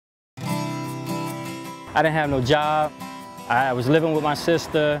I didn't have no job. I was living with my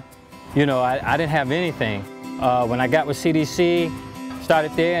sister. You know, I didn't have anything. When I got with CDC,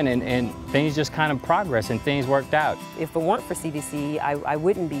 started there, and things just kind of progressed and things worked out. If it weren't for CDC, I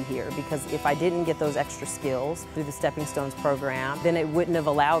wouldn't be here, because if I didn't get those extra skills through the Stepping Stones program, then it wouldn't have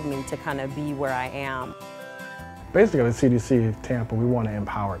allowed me to kind of be where I am. Basically, at CDC of Tampa, we want to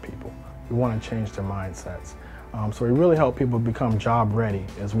empower people. We want to change their mindsets. So we really help people become job ready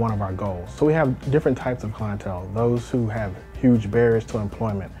is one of our goals. So we have different types of clientele: those who have huge barriers to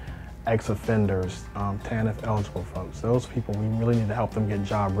employment, ex-offenders, TANF eligible folks. Those people, we really need to help them get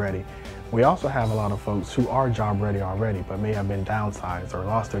job ready. We also have a lot of folks who are job ready already, but may have been downsized or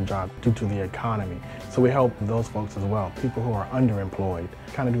lost their job due to the economy. So we help those folks as well, people who are underemployed,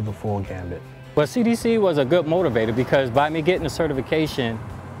 kind of do the full gambit. Well, CDC was a good motivator, because by me getting the certification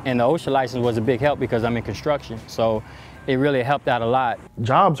and the OSHA license was a big help, because I'm in construction. So it really helped out a lot.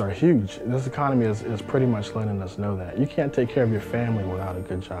 Jobs are huge. This economy is pretty much letting us know that. You can't take care of your family without a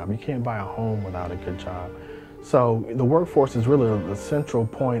good job. You can't buy a home without a good job. So the workforce is really the central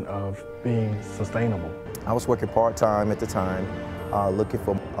point of being sustainable. I was working part-time at the time, looking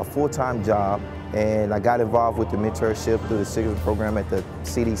for a full-time job, and I got involved with the mentorship through the signature program at the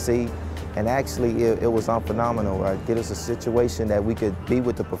CDC. And actually, it was phenomenal. Get us a situation that we could be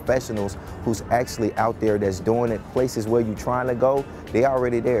with the professionals who's actually out there that's doing it. Places where you're trying to go, they're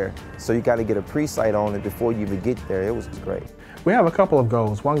already there. So you got to get a pre-sight on it before you even get there. It was great. We have a couple of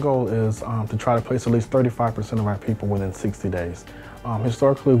goals. One goal is to try to place at least 35% of our people within 60 days.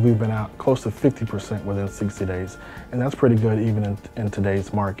 Historically, we've been out close to 50% within 60 days, and that's pretty good even in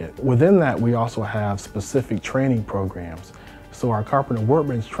today's market. Within that, we also have specific training programs. So our Carpenter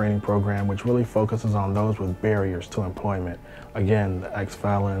Workbench training program, which really focuses on those with barriers to employment. Again, the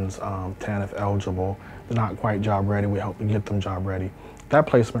ex-felons, TANF eligible, they're not quite job ready, we help to get them job ready. That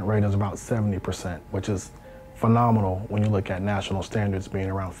placement rate is about 70%, which is phenomenal when you look at national standards being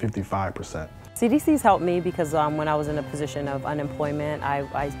around 55%. CDC's helped me because when I was in a position of unemployment,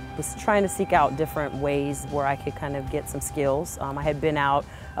 I was trying to seek out different ways where I could kind of get some skills. I had been out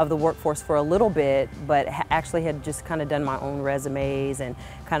of the workforce for a little bit, but actually had just kind of done my own resumes and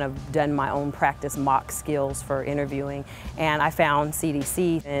kind of done my own practice mock skills for interviewing. And I found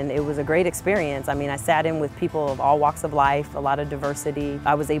CDC, and it was a great experience. I mean, I sat in with people of all walks of life, a lot of diversity.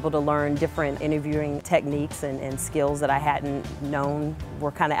 I was able to learn different interviewing techniques and skills that I hadn't known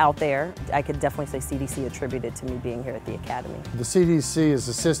were kind of out there. I could definitely say CDC attributed to me being here at the Academy. The CDC is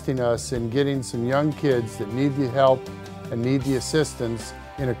assisting us in getting some young kids that need the help and need the assistance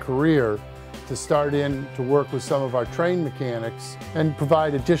in a career to start in to work with some of our trained mechanics and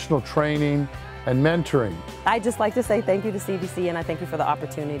provide additional training and mentoring. I'd just like to say thank you to CDC, and I thank you for the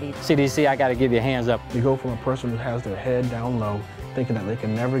opportunity. CDC, I got to give you a hands up. You go from a person who has their head down low, thinking that they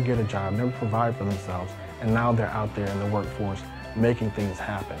can never get a job, never provide for themselves, and now they're out there in the workforce making things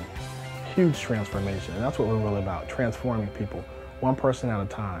happen. Huge transformation, and that's what we're really about, transforming people, one person at a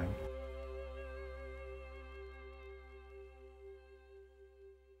time.